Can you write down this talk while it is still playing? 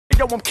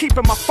yo, I'm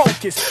keeping my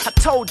focus. I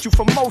told you,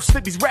 for most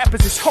of these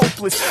rappers, it's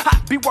hopeless.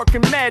 I be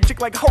working magic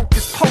like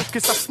hocus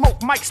pocus. I smoke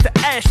mics to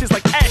ashes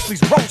like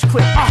Ashley's roach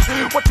clip.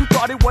 What you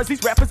thought it was,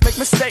 these rappers make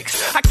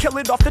mistakes. I kill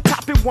it off the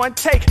top in one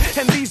take,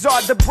 and these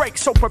are the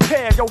breaks. So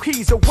prepare, yo,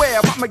 he's aware.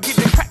 I'ma get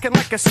it cracking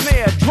like a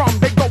snare drum.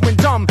 They going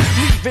dumb,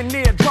 leaving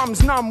ear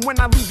drums numb when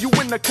I leave you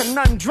in a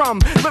conundrum.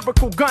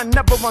 Lyrical gun,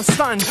 never run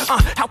stunned.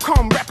 How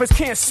come rappers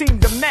can't seem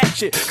to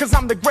match it? Cause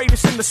I'm the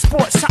greatest in the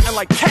sport, something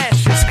like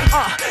Cassius.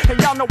 And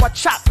y'all know I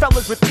chop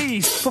fellas with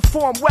ease.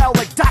 Perform well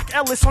like Doc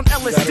Ellis on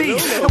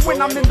LSD. And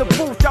when I'm in the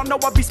booth, y'all know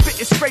I be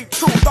spitting straight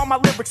truth. All my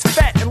lyrics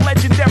fat and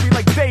legendary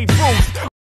like Babe Ruth.